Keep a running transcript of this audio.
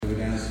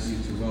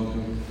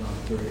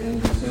Dr.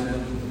 Andrew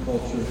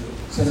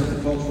Sandlin, Center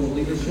for Cultural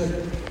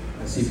Leadership,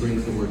 as he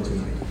brings the word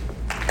tonight.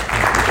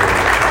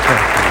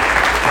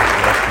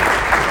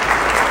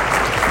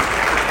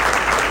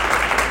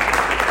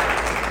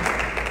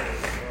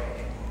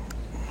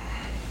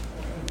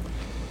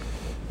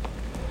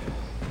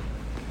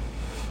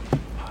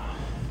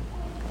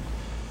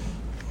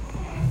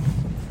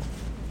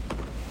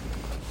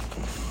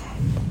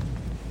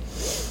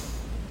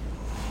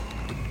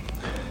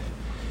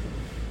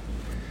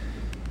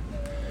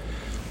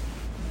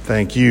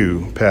 Thank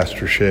you,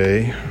 Pastor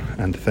Shea,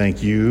 and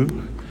thank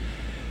you,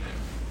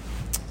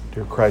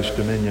 dear Christ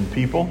Dominion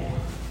people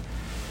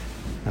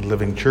and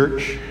Living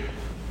Church,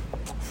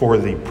 for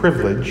the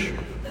privilege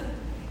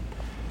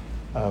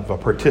of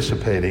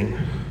participating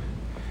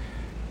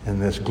in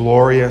this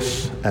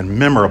glorious and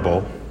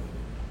memorable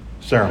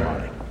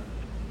ceremony.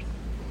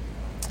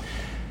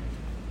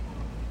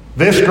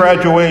 This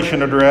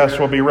graduation address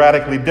will be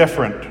radically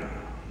different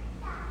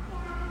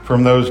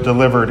from those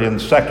delivered in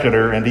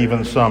secular and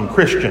even some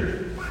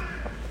Christian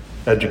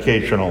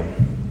educational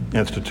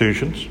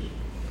institutions.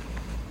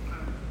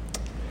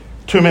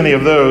 Too many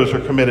of those are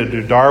committed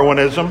to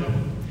Darwinism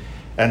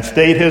and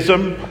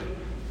statism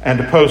and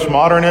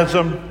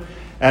postmodernism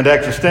and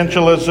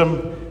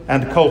existentialism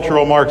and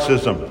cultural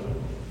Marxism.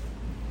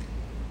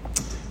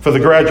 For the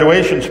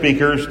graduation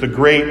speakers, the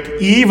great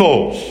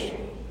evils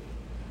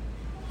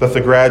that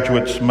the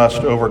graduates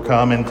must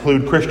overcome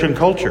include Christian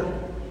culture,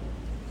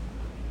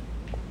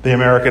 the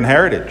American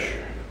heritage,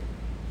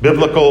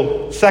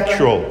 biblical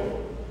sexual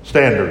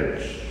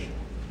standards,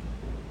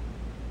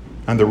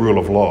 and the rule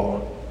of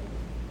law.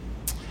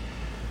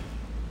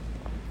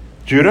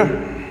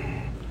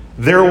 Judah,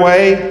 their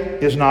way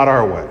is not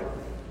our way.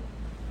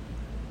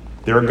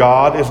 Their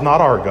God is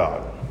not our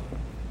God.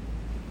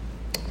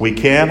 We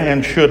can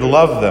and should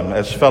love them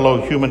as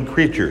fellow human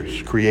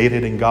creatures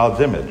created in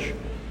God's image,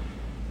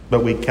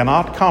 but we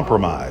cannot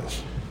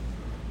compromise.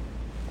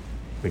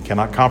 We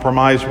cannot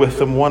compromise with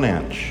them 1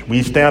 inch.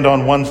 We stand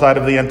on one side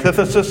of the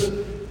antithesis,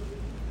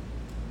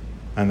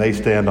 and they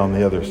stand on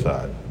the other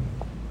side.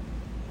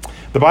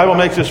 The Bible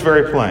makes this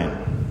very plain.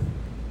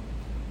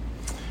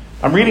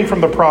 I'm reading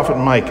from the prophet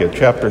Micah,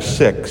 chapter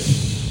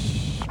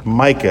 6.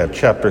 Micah,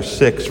 chapter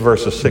 6,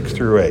 verses 6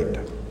 through 8.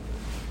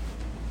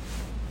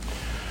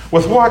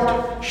 With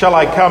what shall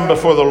I come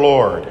before the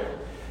Lord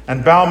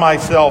and bow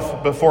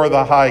myself before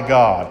the high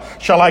God?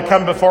 Shall I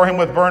come before him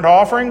with burnt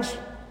offerings?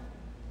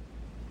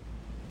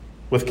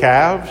 With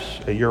calves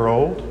a year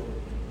old?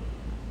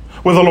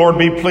 Will the Lord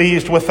be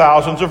pleased with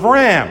thousands of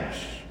rams,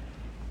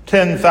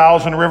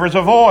 10,000 rivers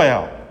of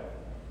oil?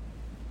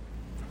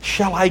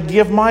 Shall I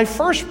give my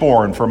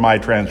firstborn for my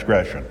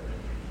transgression,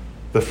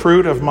 the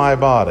fruit of my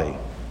body,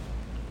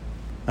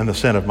 and the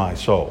sin of my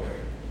soul?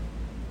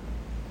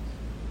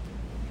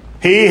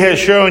 He has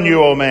shown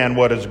you, O man,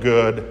 what is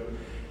good,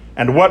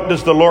 and what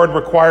does the Lord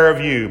require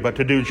of you but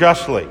to do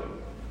justly,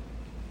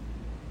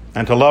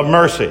 and to love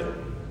mercy,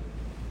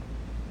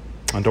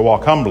 and to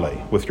walk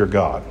humbly with your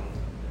God.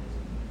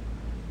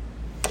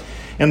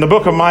 In the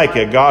book of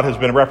Micah, God has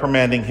been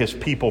reprimanding his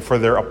people for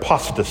their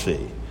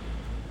apostasy.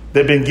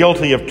 They've been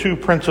guilty of two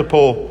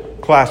principal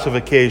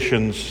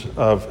classifications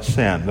of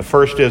sin. The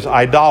first is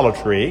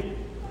idolatry.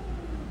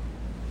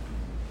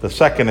 The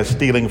second is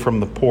stealing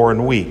from the poor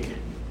and weak.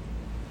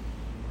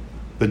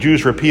 The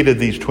Jews repeated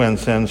these twin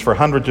sins for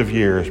hundreds of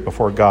years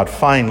before God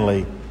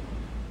finally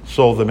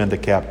sold them into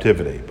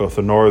captivity, both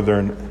the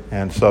northern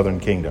and southern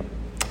kingdom.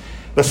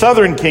 The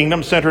southern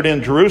kingdom, centered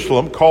in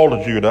Jerusalem,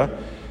 called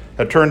Judah,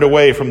 had turned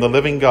away from the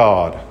living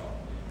God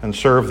and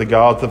served the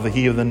gods of the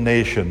heathen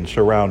nations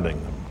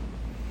surrounding them.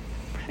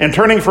 In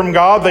turning from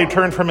God, they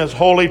turned from his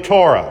holy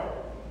Torah,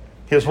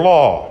 his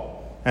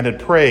law, and had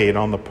preyed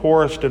on the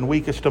poorest and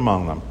weakest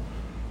among them,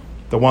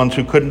 the ones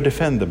who couldn't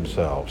defend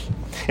themselves.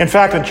 In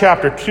fact, in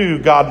chapter 2,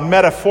 God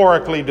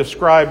metaphorically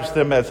describes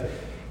them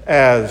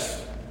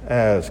as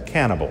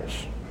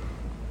cannibals,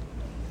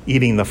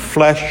 eating the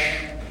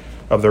flesh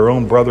of their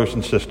own brothers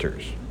and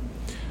sisters.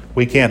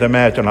 We can't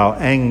imagine how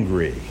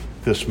angry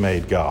this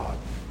made God.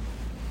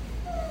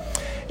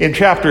 In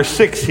chapter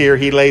 6 here,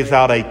 he lays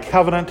out a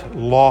covenant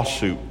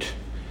lawsuit.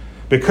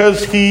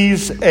 Because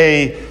he's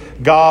a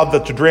God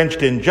that's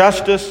drenched in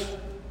justice,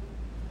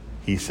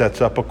 he sets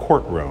up a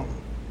courtroom.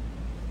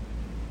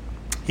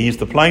 He's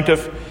the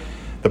plaintiff.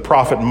 The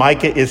prophet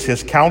Micah is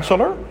his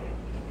counselor.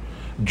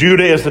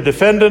 Judah is the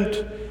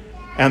defendant.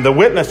 And the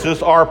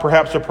witnesses are,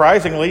 perhaps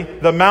surprisingly,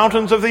 the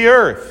mountains of the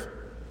earth.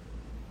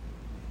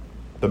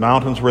 The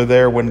mountains were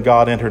there when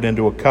God entered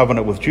into a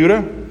covenant with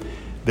Judah.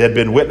 They had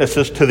been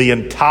witnesses to the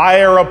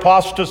entire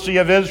apostasy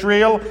of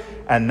Israel,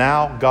 and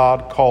now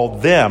God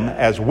called them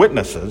as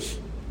witnesses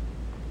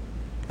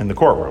in the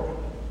courtroom.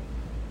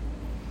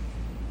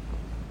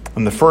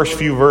 In the first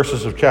few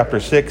verses of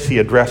chapter 6, he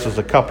addresses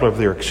a couple of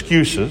their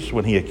excuses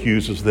when he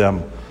accuses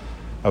them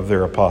of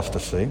their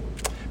apostasy.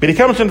 But he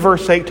comes in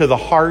verse 8 to the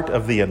heart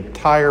of the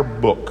entire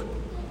book.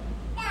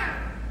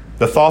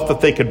 The thought that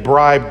they could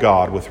bribe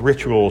God with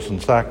rituals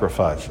and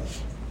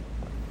sacrifices.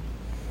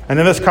 And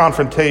in this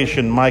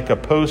confrontation, Micah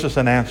poses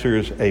and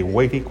answers a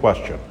weighty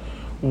question.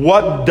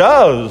 What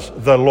does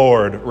the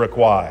Lord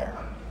require?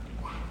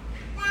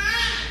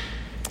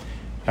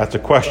 That's a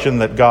question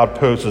that God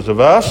poses of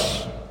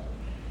us,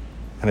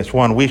 and it's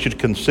one we should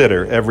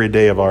consider every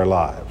day of our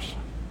lives.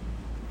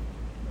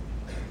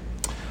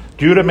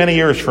 Judah, many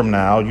years from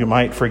now, you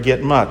might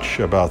forget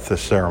much about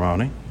this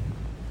ceremony.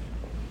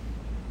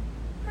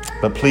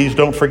 But please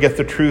don't forget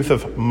the truth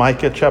of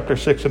Micah chapter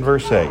 6 and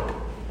verse 8,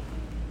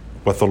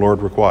 what the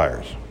Lord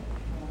requires.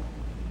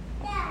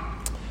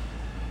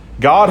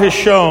 God has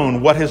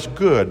shown what is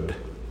good,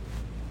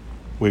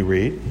 we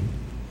read.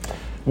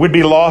 We'd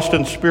be lost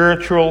in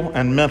spiritual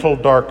and mental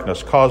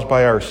darkness caused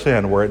by our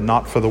sin were it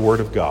not for the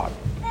Word of God.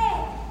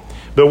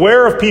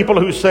 Beware of people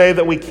who say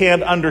that we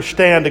can't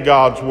understand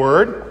God's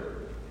Word.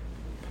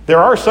 There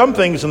are some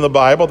things in the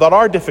Bible that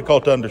are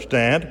difficult to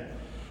understand,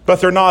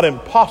 but they're not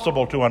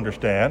impossible to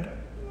understand.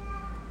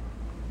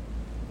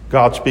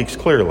 God speaks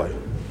clearly.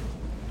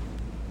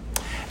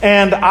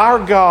 And our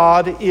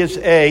God is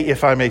a,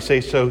 if I may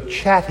say so,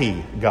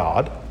 chatty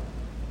God.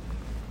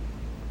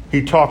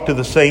 He talked to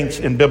the saints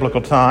in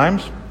biblical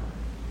times,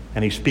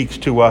 and he speaks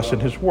to us in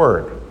his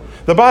word.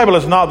 The Bible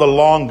is not the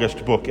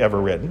longest book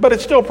ever written, but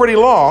it's still pretty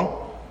long.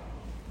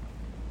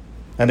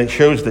 And it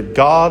shows that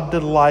God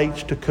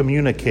delights to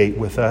communicate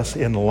with us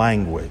in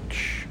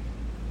language.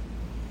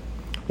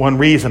 One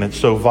reason it's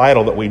so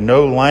vital that we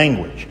know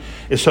language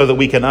is so that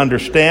we can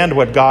understand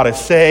what God is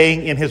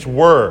saying in his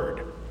word.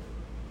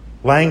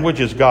 Language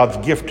is God's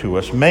gift to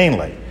us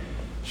mainly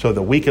so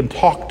that we can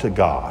talk to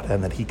God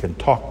and that he can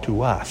talk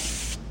to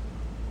us.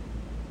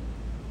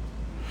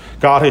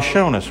 God has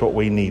shown us what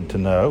we need to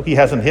know. He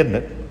hasn't hidden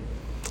it.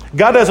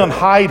 God doesn't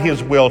hide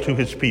his will to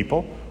his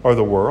people or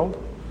the world.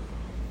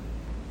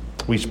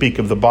 We speak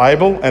of the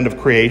Bible and of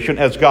creation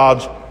as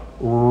God's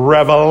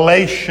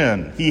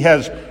revelation. He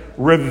has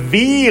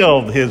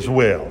revealed his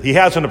will. He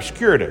hasn't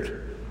obscured it.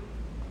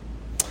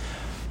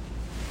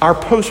 Our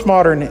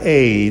postmodern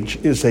age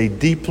is a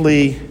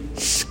deeply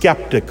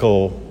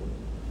skeptical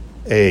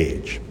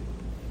age.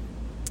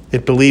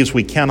 It believes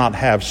we cannot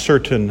have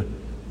certain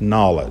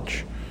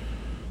knowledge,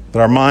 that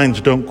our minds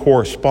don't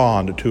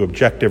correspond to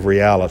objective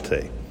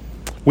reality.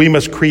 We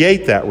must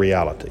create that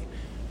reality.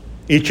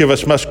 Each of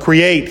us must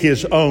create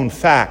his own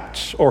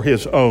facts or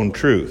his own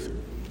truth.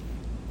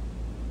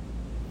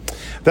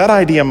 That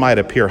idea might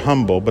appear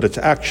humble, but it's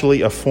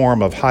actually a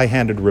form of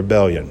high-handed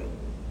rebellion.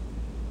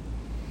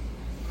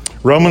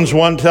 Romans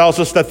 1 tells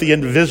us that the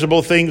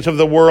invisible things of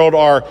the world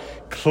are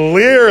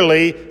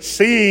clearly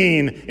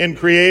seen in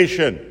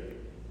creation.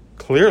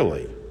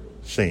 Clearly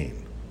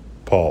seen,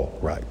 Paul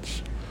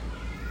writes.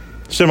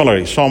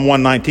 Similarly, Psalm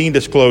 119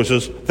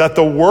 discloses that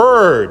the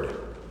Word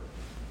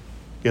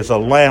is a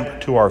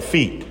lamp to our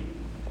feet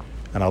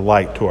and a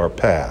light to our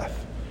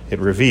path. It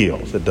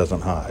reveals, it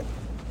doesn't hide.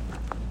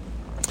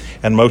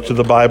 And most of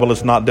the Bible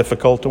is not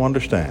difficult to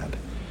understand.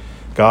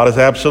 God is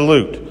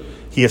absolute.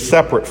 He is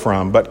separate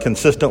from, but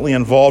consistently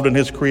involved in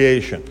his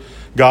creation.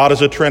 God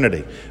is a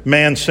Trinity.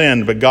 Man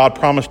sinned, but God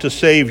promised a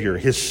Savior,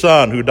 his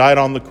Son, who died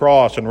on the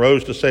cross and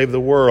rose to save the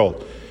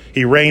world.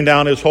 He rained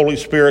down his Holy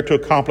Spirit to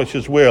accomplish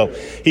his will.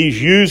 He's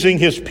using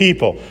his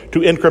people to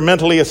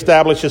incrementally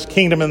establish his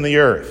kingdom in the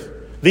earth.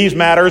 These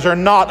matters are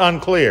not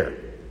unclear.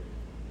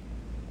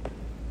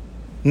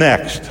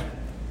 Next,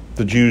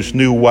 the Jews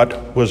knew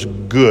what was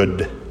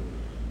good.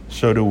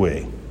 So do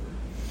we.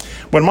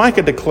 When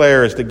Micah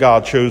declares that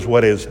God chose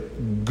what is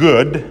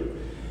good,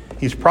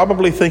 he's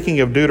probably thinking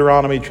of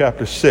Deuteronomy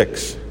chapter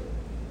 6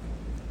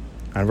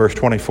 and verse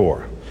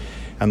 24.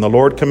 And the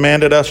Lord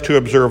commanded us to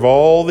observe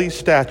all these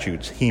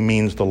statutes. He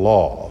means the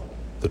law,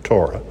 the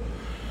Torah.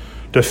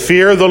 To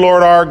fear the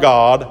Lord our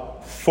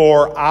God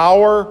for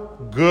our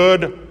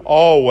good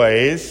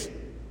always,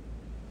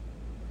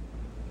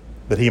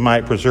 that he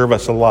might preserve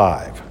us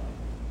alive,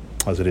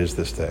 as it is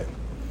this day.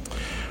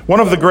 One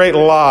of the great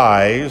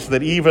lies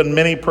that even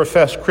many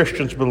professed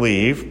Christians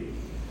believe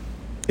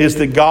is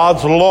that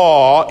God's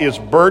law is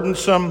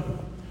burdensome,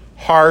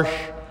 harsh,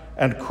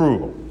 and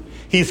cruel.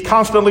 He's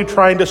constantly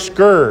trying to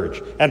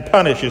scourge and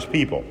punish his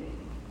people.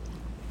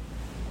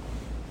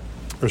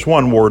 There's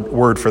one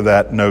word for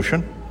that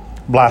notion: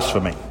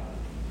 blasphemy.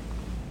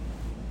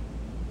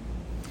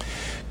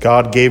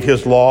 God gave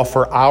his law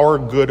for our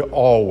good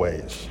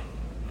always.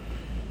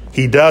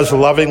 He does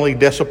lovingly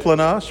discipline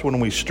us when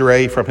we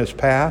stray from his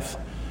path.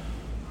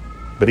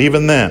 But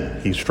even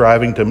then, he's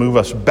striving to move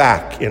us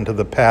back into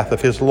the path of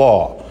his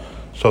law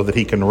so that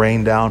he can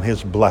rain down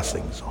his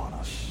blessings on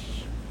us.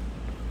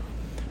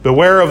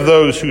 Beware of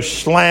those who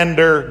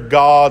slander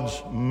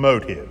God's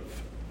motive.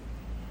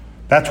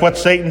 That's what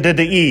Satan did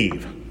to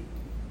Eve.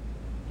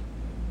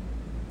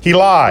 He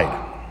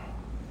lied.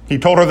 He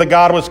told her that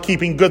God was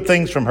keeping good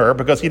things from her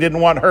because he didn't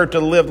want her to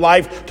live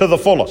life to the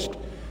fullest.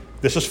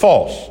 This is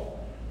false,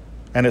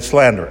 and it's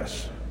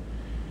slanderous.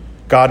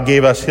 God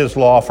gave us his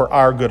law for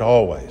our good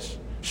always,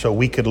 so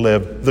we could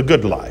live the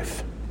good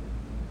life.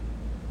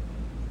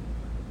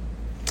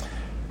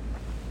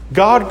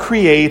 God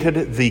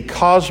created the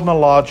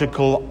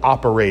cosmological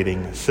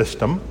operating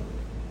system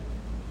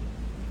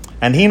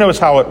And he knows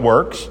how it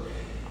works.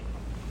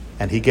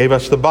 And he gave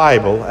us the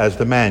Bible as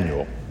the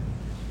manual.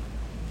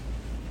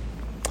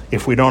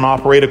 If we don't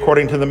operate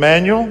according to the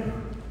manual,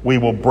 we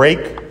will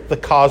break the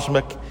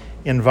cosmic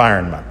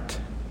environment.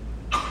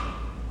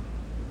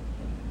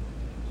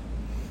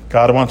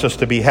 God wants us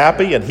to be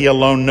happy, and he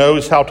alone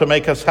knows how to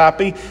make us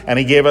happy, and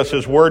he gave us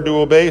his word to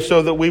obey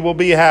so that we will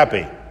be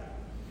happy.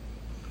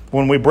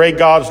 When we break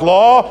God's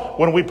law,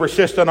 when we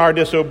persist in our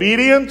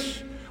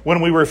disobedience,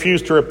 when we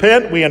refuse to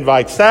repent, we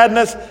invite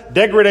sadness,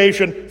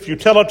 degradation,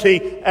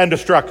 futility, and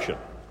destruction.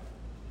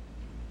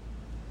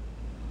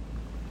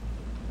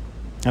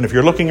 And if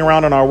you're looking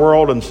around in our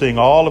world and seeing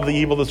all of the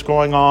evil that's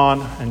going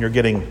on, and you're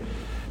getting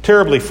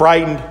terribly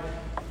frightened,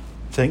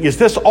 saying, is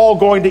this all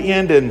going to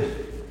end in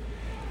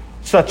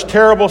such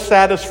terrible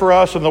sadness for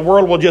us, and the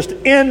world will just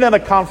end in a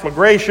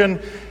conflagration,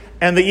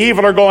 and the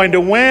evil are going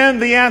to win?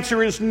 The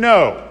answer is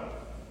no.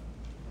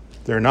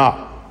 They're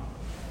not.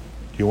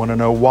 Do you want to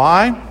know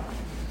why?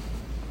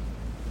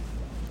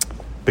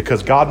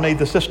 Because God made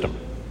the system.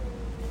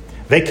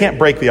 They can't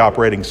break the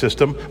operating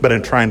system, but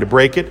in trying to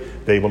break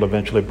it, they will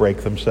eventually break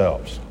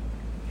themselves.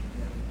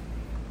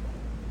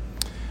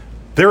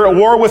 They're at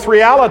war with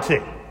reality.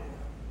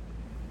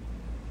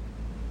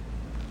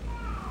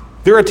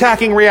 They're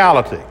attacking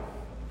reality.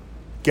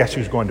 Guess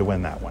who's going to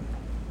win that one?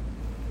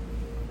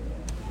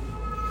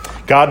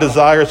 God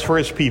desires for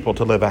his people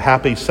to live a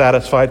happy,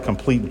 satisfied,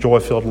 complete,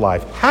 joy-filled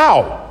life.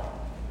 How?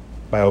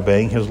 By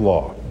obeying his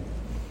law.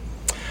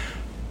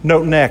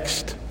 Note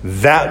next,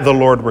 that the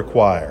Lord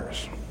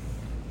requires.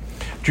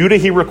 Judah,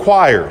 he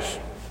requires.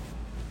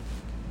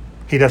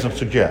 He doesn't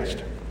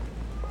suggest.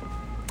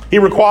 He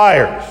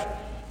requires,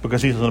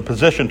 because he's in a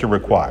position to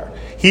require.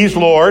 He's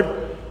Lord,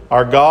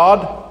 our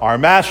God, our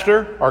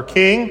Master, our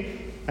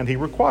King, and he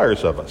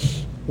requires of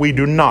us. We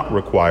do not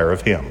require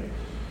of him.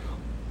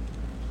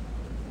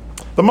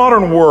 The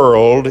modern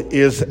world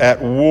is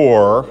at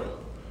war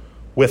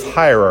with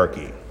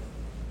hierarchy.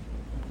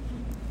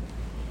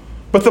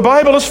 But the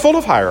Bible is full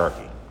of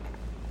hierarchy.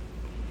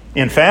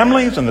 In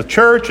families, in the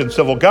church, in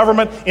civil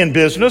government, in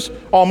business,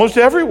 almost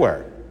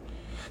everywhere.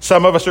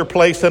 Some of us are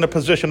placed in a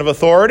position of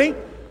authority.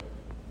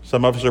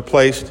 Some of us are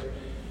placed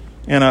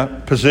in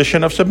a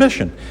position of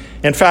submission.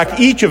 In fact,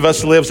 each of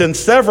us lives in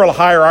several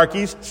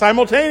hierarchies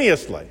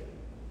simultaneously.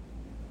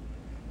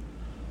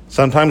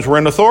 Sometimes we're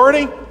in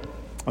authority,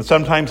 and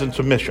sometimes in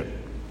submission.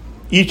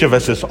 Each of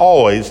us is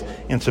always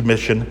in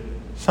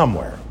submission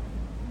somewhere.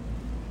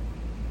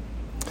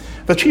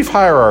 The chief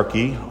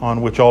hierarchy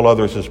on which all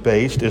others is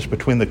based is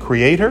between the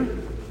Creator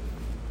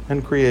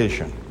and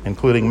creation,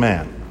 including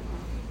man.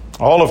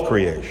 All of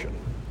creation,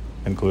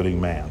 including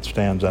man,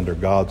 stands under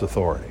God's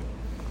authority.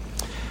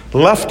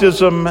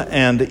 Leftism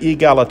and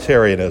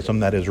egalitarianism,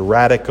 that is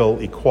radical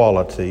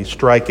equality,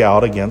 strike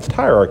out against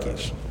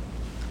hierarchies.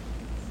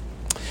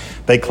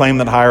 They claim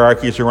that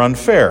hierarchies are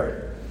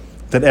unfair,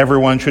 that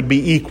everyone should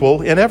be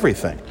equal in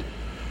everything,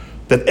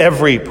 that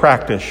every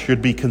practice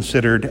should be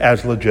considered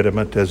as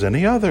legitimate as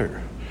any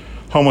other.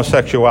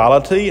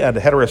 Homosexuality and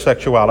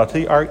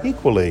heterosexuality are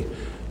equally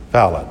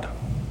valid.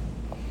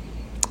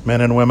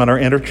 Men and women are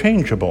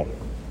interchangeable.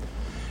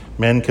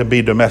 Men can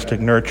be domestic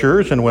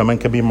nurturers and women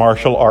can be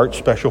martial arts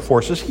special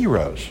forces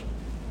heroes.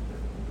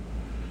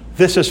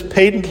 This is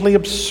patently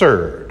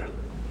absurd.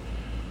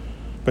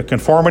 But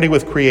conformity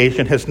with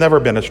creation has never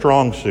been a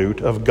strong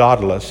suit of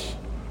godless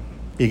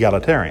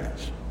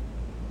egalitarians.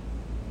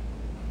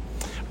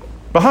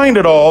 Behind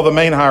it all, the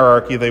main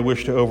hierarchy they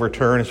wish to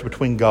overturn is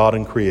between God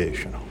and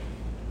creation.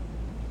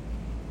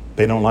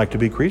 They don't like to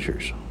be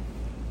creatures.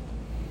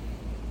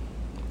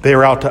 They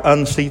are out to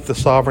unseat the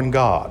sovereign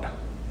God.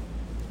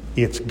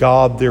 It's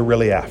God they're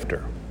really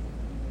after.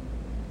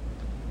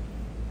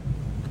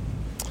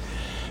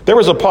 There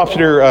was a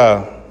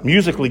popular,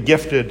 musically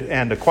gifted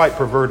and a quite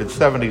perverted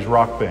 70s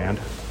rock band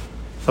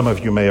some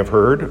of you may have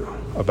heard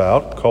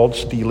about called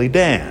Steely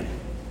Dan.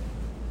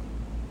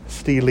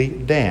 Steely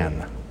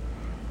Dan.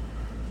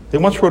 They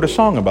once wrote a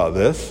song about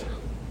this.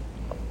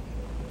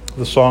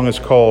 The song is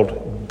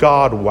called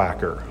God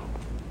Whacker.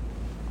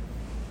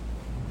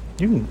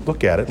 You can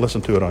look at it,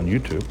 listen to it on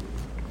YouTube.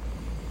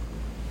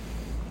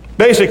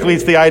 Basically,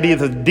 it's the idea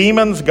that the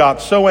demons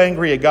got so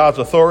angry at God's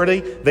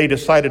authority, they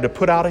decided to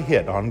put out a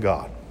hit on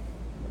God.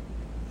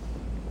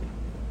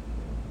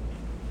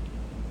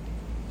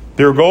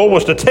 Their goal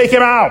was to take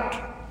him out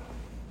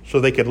so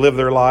they could live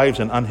their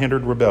lives in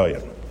unhindered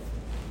rebellion.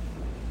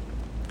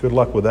 Good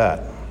luck with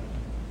that.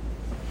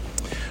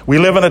 We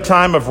live in a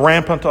time of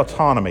rampant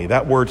autonomy.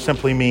 That word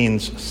simply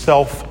means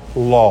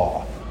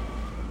self-law.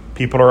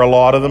 People are a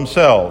law to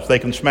themselves. They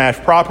can smash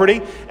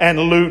property and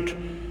loot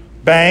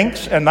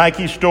banks and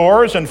Nike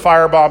stores and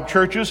firebomb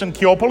churches and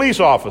kill police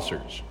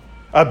officers.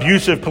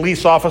 Abusive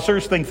police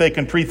officers think they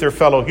can treat their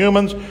fellow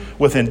humans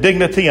with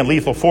indignity and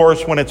lethal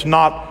force when it's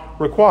not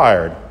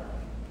required.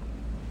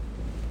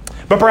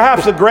 But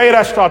perhaps the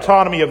greatest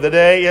autonomy of the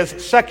day is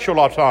sexual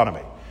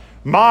autonomy.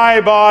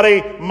 My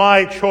body,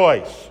 my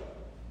choice.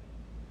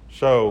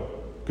 So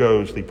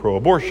goes the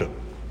pro-abortion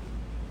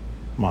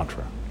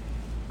mantra.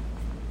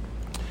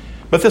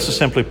 But this is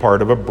simply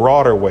part of a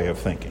broader way of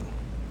thinking.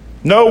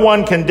 No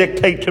one can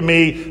dictate to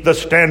me the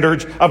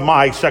standards of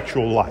my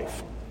sexual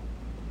life.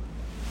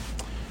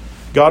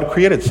 God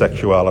created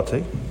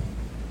sexuality.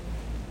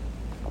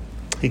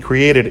 He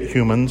created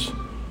humans,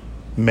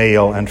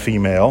 male and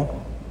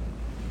female.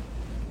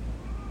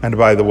 And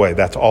by the way,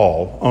 that's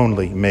all,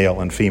 only male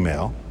and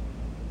female.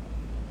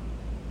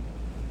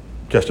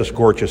 Justice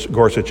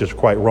Gorsuch is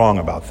quite wrong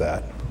about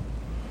that.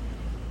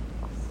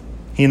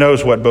 He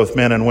knows what both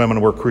men and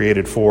women were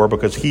created for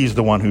because he's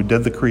the one who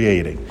did the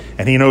creating.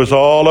 And he knows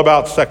all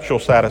about sexual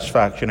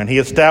satisfaction, and he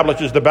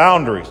establishes the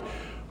boundaries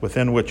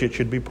within which it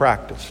should be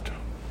practiced.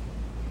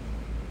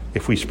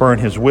 If we spurn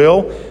his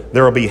will,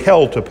 there will be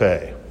hell to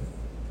pay.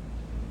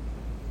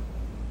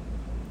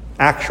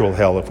 Actual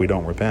hell if we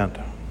don't repent.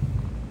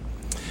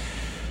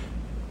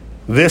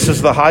 This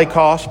is the high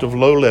cost of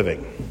low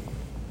living.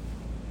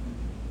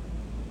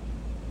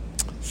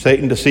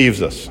 Satan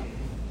deceives us.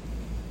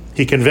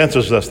 He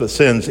convinces us that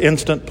sin's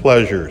instant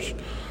pleasures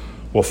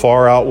will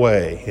far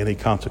outweigh any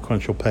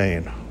consequential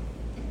pain.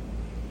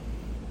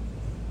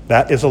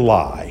 That is a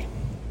lie.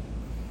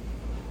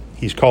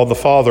 He's called the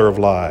father of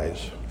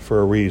lies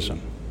for a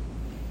reason.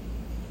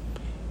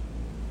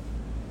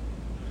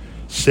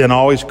 Sin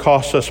always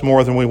costs us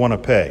more than we want to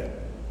pay.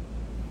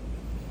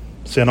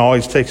 Sin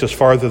always takes us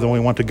farther than we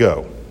want to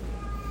go.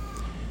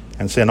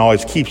 And sin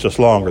always keeps us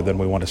longer than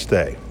we want to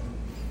stay.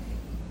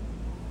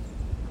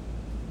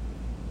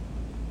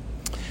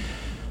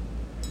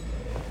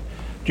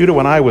 Judah,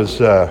 when I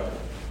was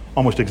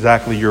almost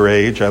exactly your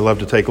age, I loved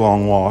to take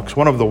long walks.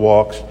 One of the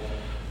walks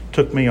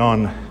took me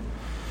on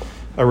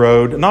a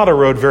road, not a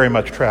road very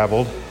much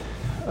traveled,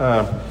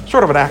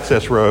 sort of an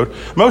access road.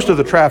 Most of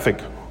the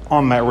traffic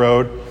on that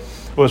road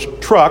was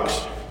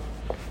trucks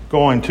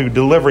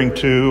delivering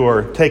to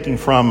or taking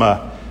from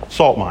a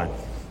salt mine.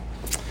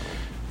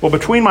 Well,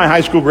 between my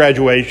high school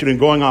graduation and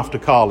going off to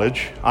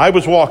college, I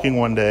was walking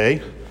one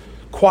day,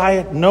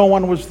 quiet, no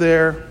one was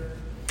there,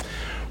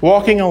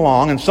 walking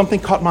along, and something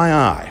caught my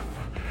eye.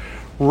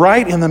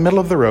 Right in the middle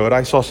of the road,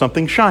 I saw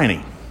something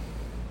shiny.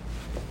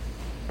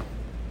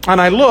 And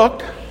I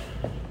looked,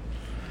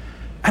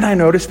 and I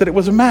noticed that it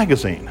was a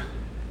magazine.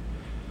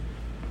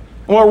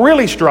 What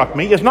really struck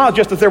me is not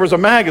just that there was a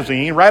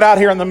magazine right out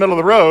here in the middle of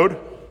the road,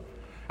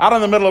 out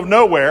in the middle of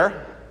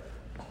nowhere,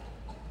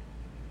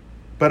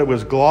 but it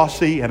was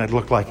glossy and it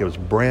looked like it was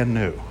brand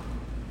new.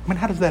 I mean,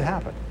 how does that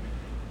happen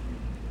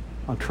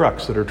on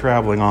trucks that are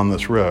traveling on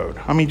this road?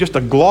 I mean, just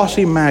a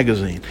glossy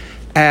magazine,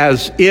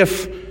 as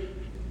if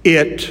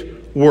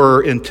it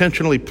were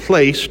intentionally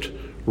placed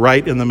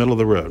right in the middle of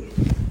the road.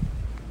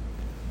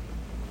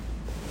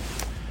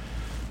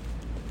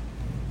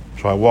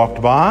 So I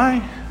walked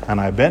by,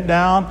 and I bent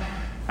down,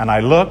 and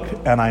I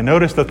looked, and I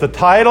noticed that the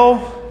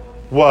title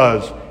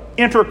was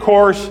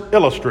Intercourse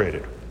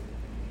Illustrated.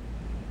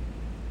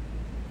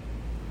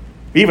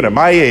 Even at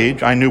my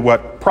age, I knew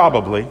what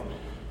probably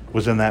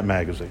was in that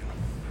magazine.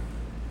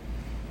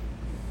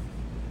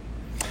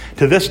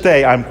 To this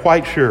day, I'm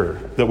quite sure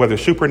that whether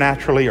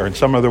supernaturally or in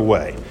some other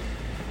way,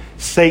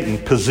 Satan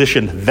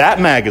positioned that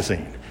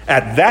magazine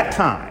at that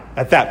time,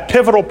 at that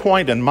pivotal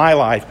point in my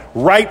life,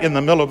 right in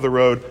the middle of the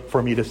road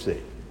for me to see.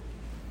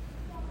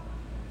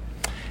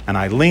 And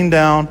I leaned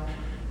down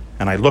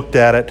and I looked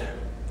at it,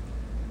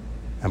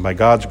 and by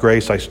God's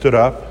grace, I stood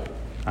up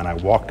and I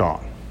walked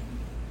on.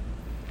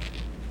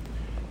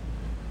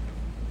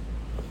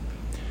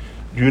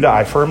 Judah,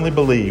 I firmly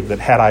believe that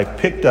had I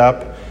picked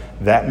up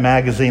that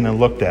magazine and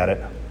looked at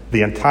it,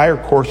 the entire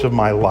course of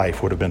my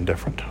life would have been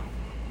different.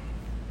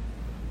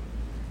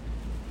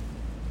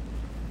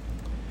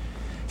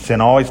 Sin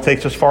always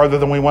takes us farther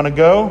than we want to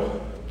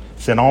go.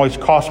 Sin always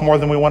costs more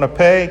than we want to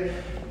pay.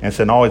 And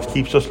sin always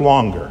keeps us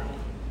longer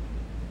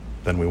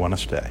than we want to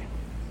stay.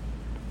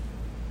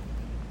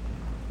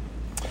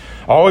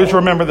 Always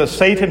remember that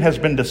Satan has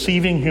been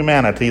deceiving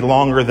humanity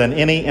longer than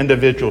any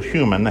individual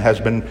human has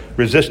been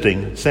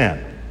resisting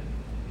sin.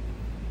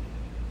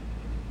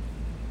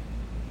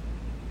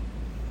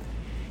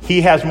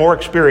 He has more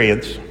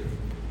experience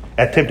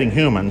at tempting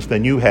humans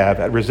than you have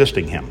at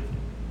resisting him.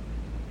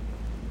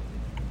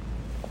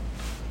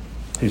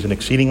 He's an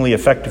exceedingly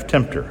effective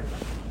tempter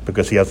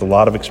because he has a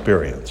lot of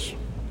experience.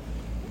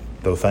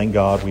 Though thank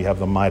God we have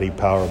the mighty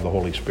power of the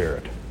Holy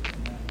Spirit.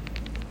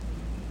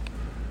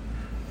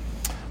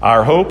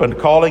 Our hope and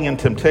calling in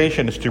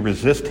temptation is to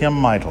resist him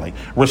mightily.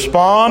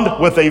 Respond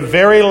with a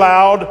very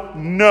loud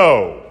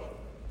no.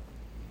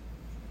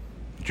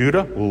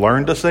 Judah,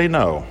 learn to say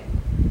no.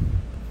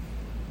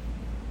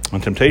 When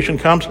temptation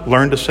comes,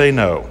 learn to say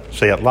no.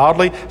 Say it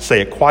loudly,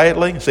 say it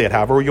quietly, say it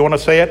however you want to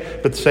say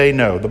it, but say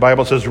no. The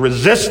Bible says,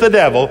 resist the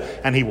devil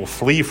and he will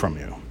flee from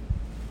you.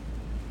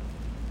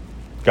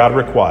 God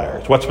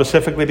requires. What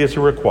specifically does he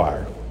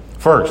require?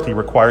 First, he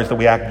requires that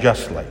we act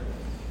justly.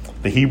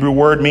 The Hebrew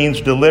word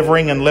means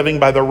delivering and living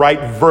by the right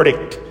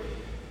verdict.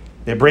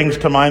 It brings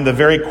to mind the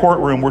very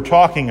courtroom we're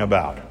talking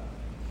about.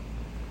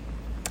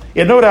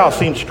 It no doubt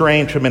seems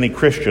strange to many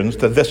Christians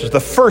that this is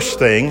the first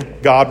thing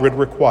God would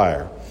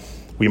require.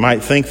 We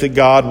might think that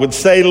God would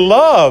say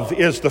love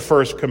is the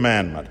first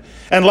commandment.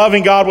 And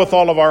loving God with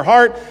all of our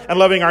heart and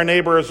loving our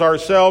neighbor as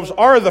ourselves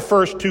are the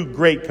first two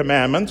great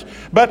commandments.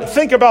 But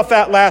think about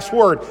that last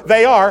word.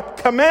 They are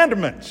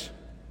commandments.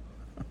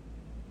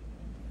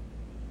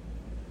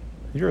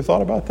 You ever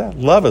thought about that?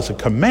 Love is a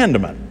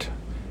commandment.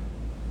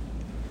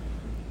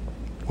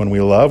 When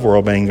we love, we're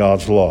obeying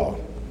God's law.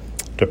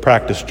 To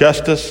practice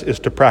justice is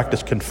to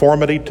practice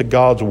conformity to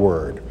God's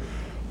word.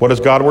 What does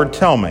God's word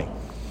tell me?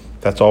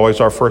 That's always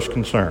our first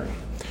concern.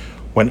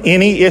 When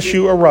any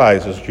issue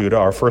arises, Judah,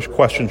 our first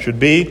question should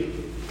be,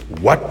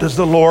 what does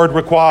the Lord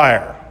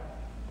require?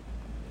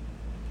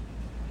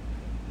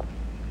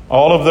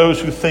 All of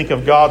those who think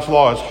of God's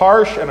law as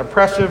harsh and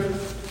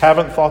oppressive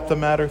haven't thought the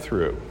matter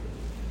through.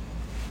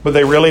 Would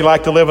they really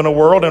like to live in a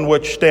world in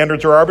which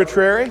standards are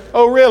arbitrary?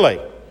 Oh, really?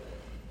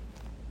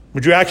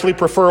 Would you actually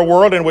prefer a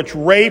world in which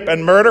rape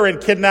and murder and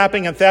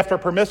kidnapping and theft are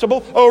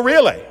permissible? Oh,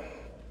 really?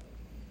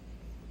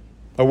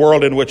 A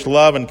world in which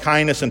love and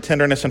kindness and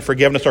tenderness and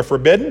forgiveness are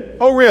forbidden?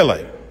 Oh,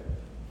 really?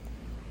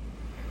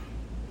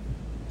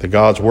 The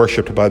gods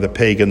worshipped by the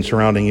pagans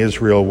surrounding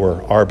Israel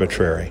were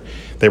arbitrary.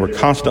 They were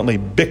constantly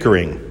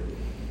bickering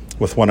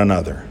with one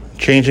another,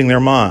 changing their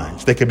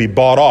minds. They could be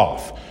bought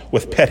off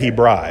with petty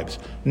bribes.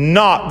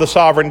 Not the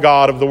sovereign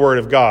God of the Word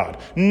of God.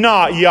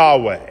 Not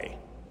Yahweh.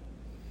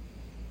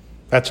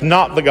 That's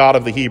not the God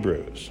of the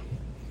Hebrews.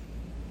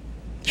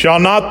 Shall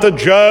not the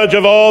judge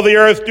of all the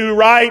earth do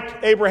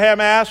right? Abraham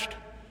asked.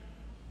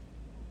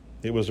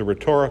 It was a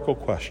rhetorical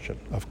question.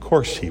 Of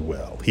course he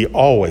will. He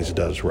always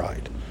does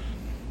right.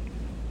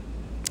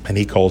 And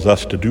he calls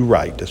us to do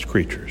right as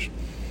creatures.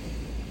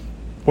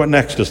 What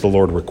next does the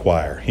Lord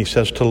require? He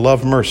says to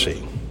love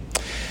mercy.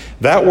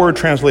 That word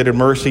translated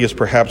mercy is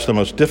perhaps the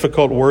most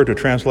difficult word to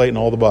translate in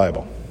all the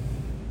Bible.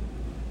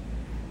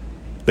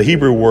 The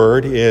Hebrew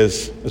word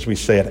is, as we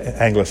say it,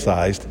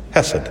 anglicized,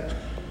 hesed.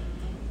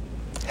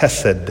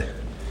 Hesed.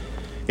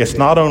 It's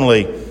not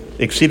only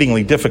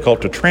exceedingly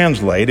difficult to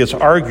translate, it's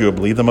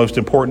arguably the most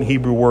important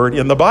Hebrew word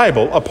in the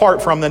Bible, apart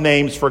from the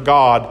names for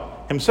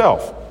God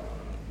himself.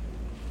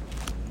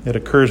 It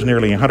occurs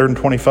nearly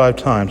 125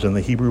 times in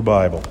the Hebrew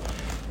Bible,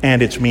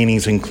 and its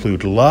meanings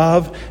include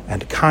love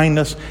and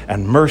kindness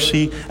and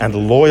mercy and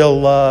loyal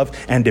love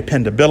and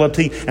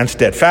dependability and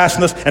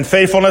steadfastness and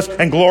faithfulness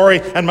and glory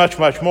and much,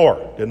 much more.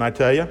 Didn't I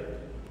tell you?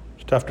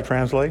 It's tough to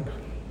translate.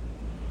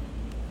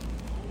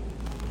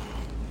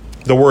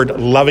 The word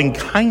loving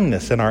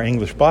kindness in our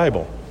English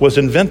Bible was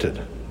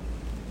invented.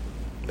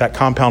 That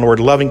compound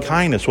word loving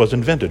kindness was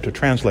invented to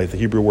translate the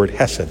Hebrew word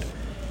hesed.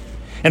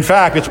 In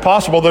fact, it's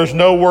possible there's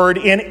no word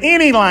in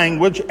any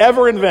language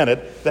ever invented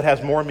that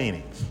has more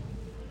meanings.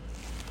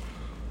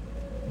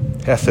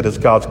 Hesed is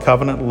God's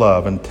covenant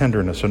love and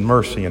tenderness and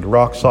mercy and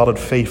rock-solid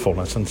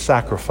faithfulness and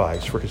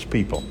sacrifice for his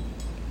people.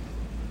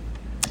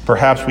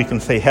 Perhaps we can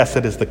say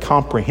Hesed is the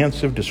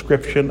comprehensive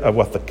description of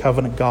what the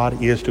covenant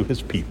God is to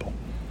his people.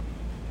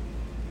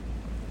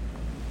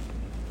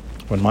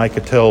 When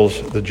Micah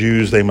tells the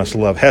Jews they must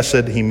love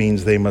Hesed, he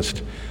means they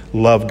must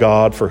love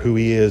God for who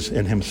he is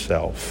in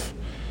himself.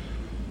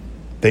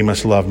 They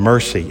must love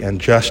mercy and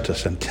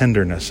justice and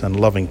tenderness and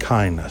loving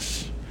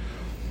kindness.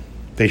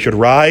 They should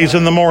rise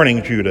in the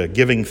morning, Judah,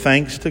 giving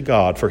thanks to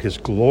God for his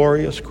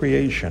glorious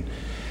creation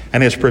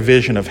and his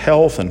provision of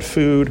health and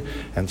food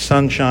and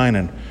sunshine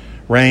and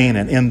rain,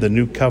 and in the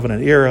new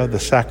covenant era, the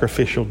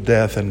sacrificial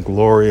death and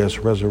glorious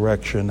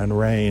resurrection and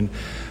reign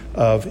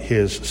of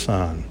his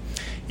Son.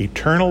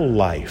 Eternal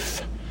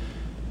life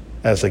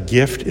as a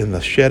gift in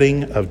the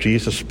shedding of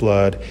Jesus'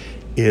 blood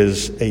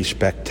is a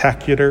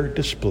spectacular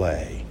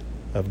display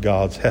of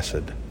God's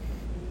hesed.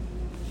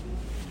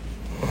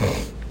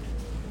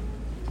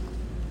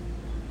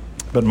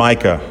 But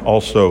Micah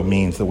also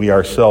means that we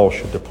ourselves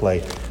should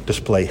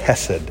display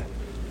hesed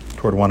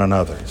toward one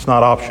another. It's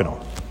not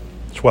optional.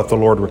 It's what the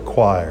Lord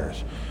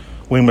requires.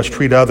 We must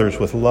treat others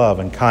with love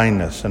and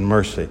kindness and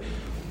mercy.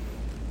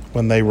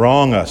 When they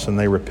wrong us and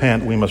they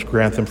repent, we must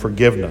grant them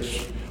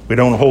forgiveness. We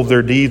don't hold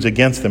their deeds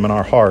against them in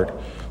our heart.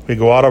 We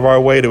go out of our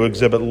way to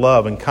exhibit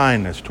love and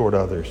kindness toward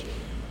others.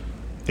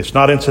 It's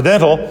not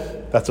incidental.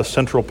 That's a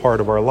central part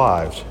of our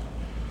lives.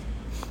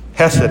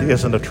 Hesed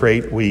isn't a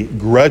trait we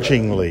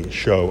grudgingly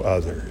show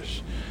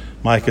others.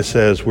 Micah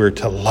says we're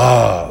to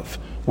love.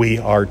 We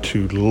are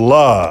to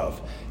love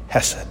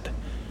Hesed.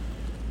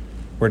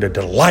 We're to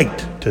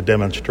delight to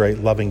demonstrate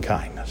loving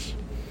kindness.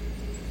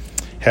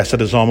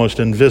 Hesed is almost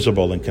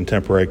invisible in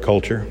contemporary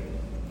culture.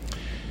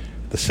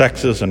 The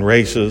sexes and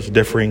races,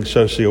 differing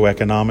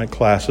socioeconomic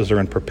classes are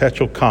in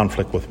perpetual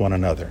conflict with one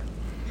another.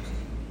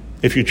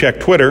 If you check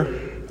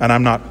Twitter, and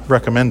I'm not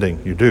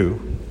recommending you do,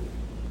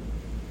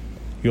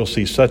 you'll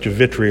see such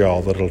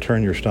vitriol that it'll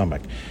turn your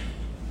stomach.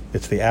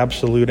 It's the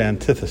absolute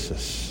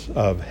antithesis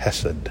of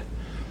Hesed.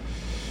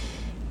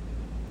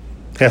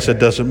 Hesed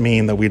doesn't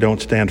mean that we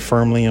don't stand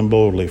firmly and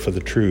boldly for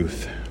the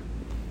truth.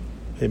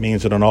 It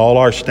means that in all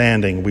our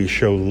standing, we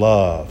show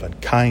love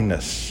and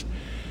kindness.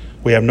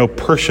 We have no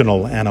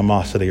personal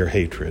animosity or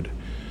hatred.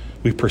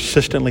 We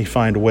persistently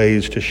find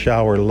ways to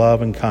shower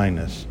love and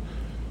kindness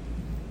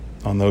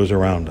on those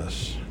around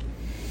us.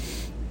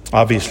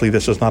 Obviously,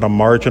 this is not a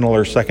marginal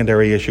or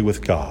secondary issue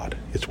with God.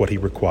 It's what he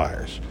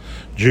requires.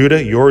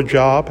 Judah, your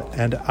job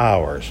and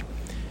ours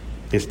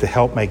is to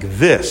help make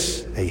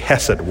this a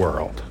Hesed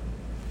world.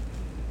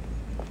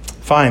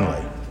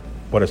 Finally,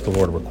 what does the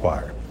Lord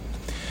require?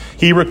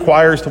 He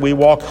requires that we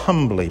walk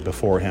humbly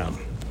before him.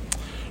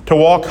 To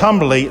walk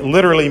humbly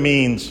literally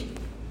means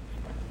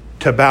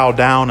to bow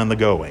down in the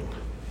going.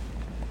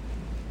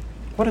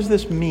 What does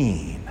this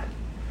mean?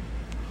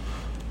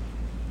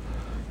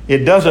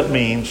 It doesn't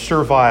mean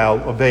servile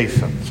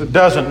obeisance. It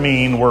doesn't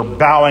mean we're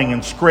bowing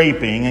and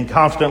scraping and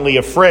constantly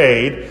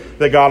afraid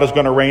that God is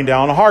going to rain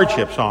down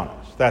hardships on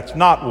us. That's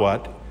not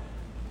what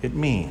it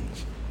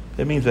means.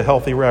 It means a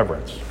healthy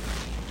reverence.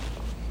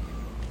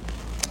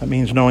 It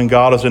means knowing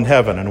God is in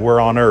heaven and we're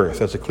on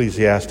earth, as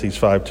Ecclesiastes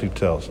 5:2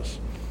 tells us.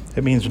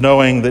 It means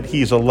knowing that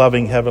he's a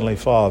loving heavenly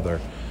Father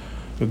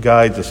who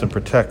guides us and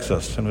protects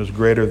us and is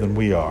greater than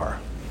we are.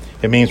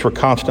 It means we're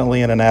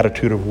constantly in an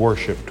attitude of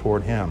worship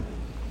toward him.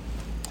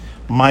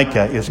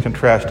 Micah is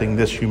contrasting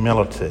this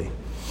humility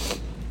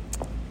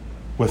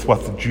with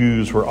what the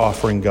Jews were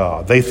offering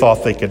God. They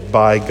thought they could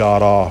buy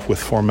God off with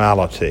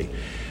formality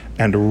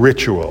and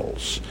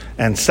rituals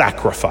and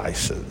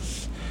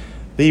sacrifices.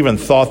 They even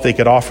thought they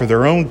could offer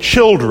their own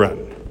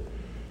children,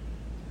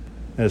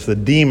 as the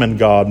demon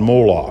god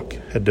Moloch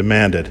had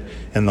demanded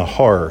in the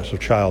horrors of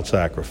child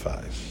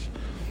sacrifice.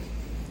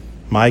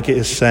 Micah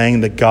is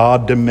saying that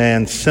God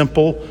demands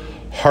simple,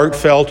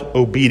 heartfelt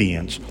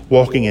obedience,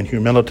 walking in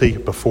humility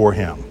before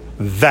him.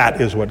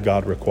 That is what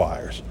God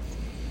requires.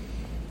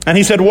 And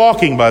he said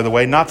walking, by the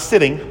way, not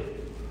sitting.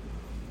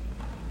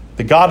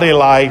 The godly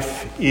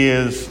life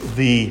is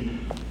the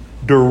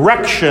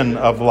direction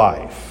of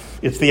life.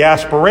 It's the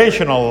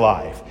aspirational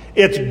life.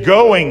 It's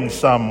going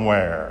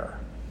somewhere.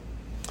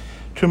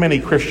 Too many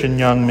Christian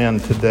young men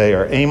today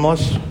are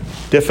aimless,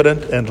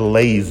 diffident, and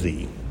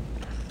lazy.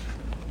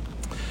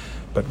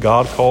 But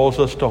God calls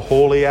us to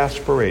holy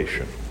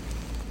aspiration,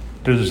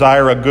 to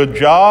desire a good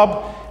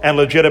job and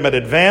legitimate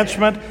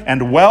advancement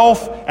and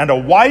wealth and a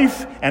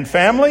wife and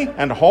family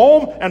and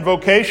home and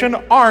vocation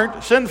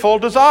aren't sinful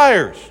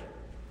desires,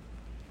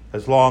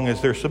 as long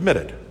as they're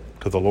submitted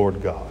to the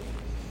Lord God.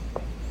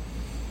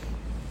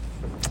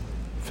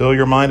 Fill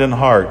your mind and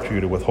heart,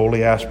 Judah, with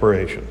holy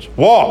aspirations.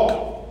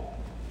 Walk,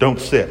 don't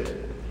sit.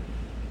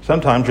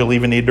 Sometimes you'll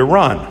even need to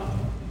run,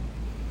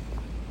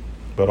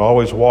 but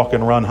always walk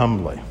and run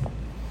humbly.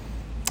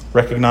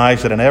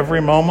 Recognize that in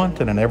every moment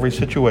and in every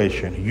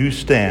situation, you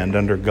stand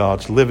under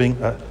God's living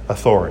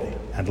authority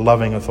and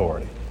loving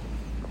authority.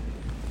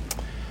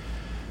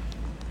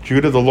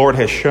 Judah, the Lord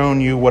has shown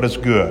you what is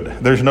good.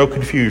 There's no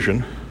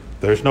confusion.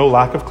 There's no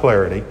lack of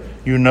clarity.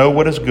 You know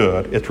what is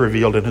good. It's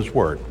revealed in his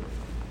word.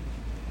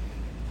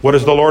 What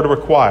does the Lord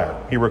require?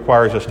 He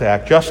requires us to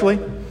act justly,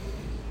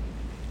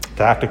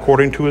 to act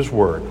according to his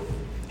word.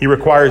 He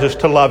requires us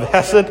to love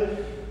Hesed,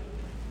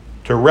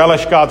 to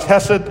relish God's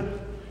Hesed,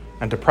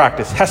 and to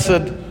practice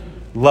Hesed,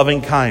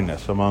 loving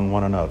kindness among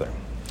one another.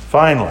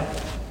 Finally,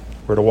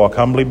 we're to walk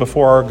humbly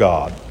before our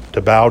God,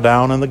 to bow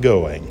down in the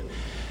going.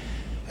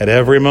 At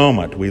every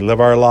moment, we live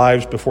our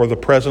lives before the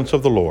presence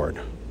of the Lord.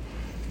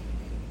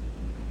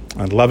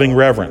 And loving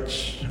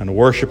reverence and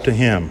worship to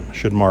him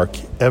should mark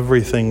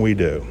everything we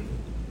do.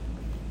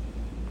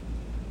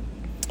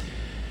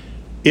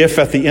 If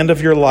at the end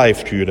of your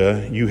life,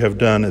 Judah, you have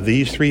done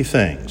these three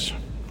things,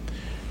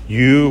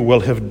 you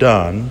will have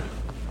done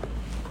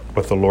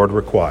what the Lord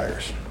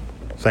requires.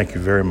 Thank you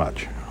very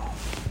much.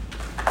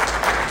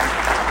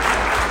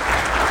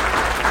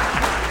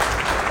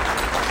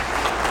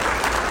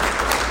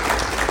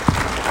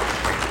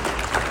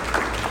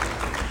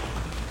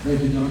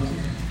 Thank you,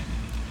 Johnson.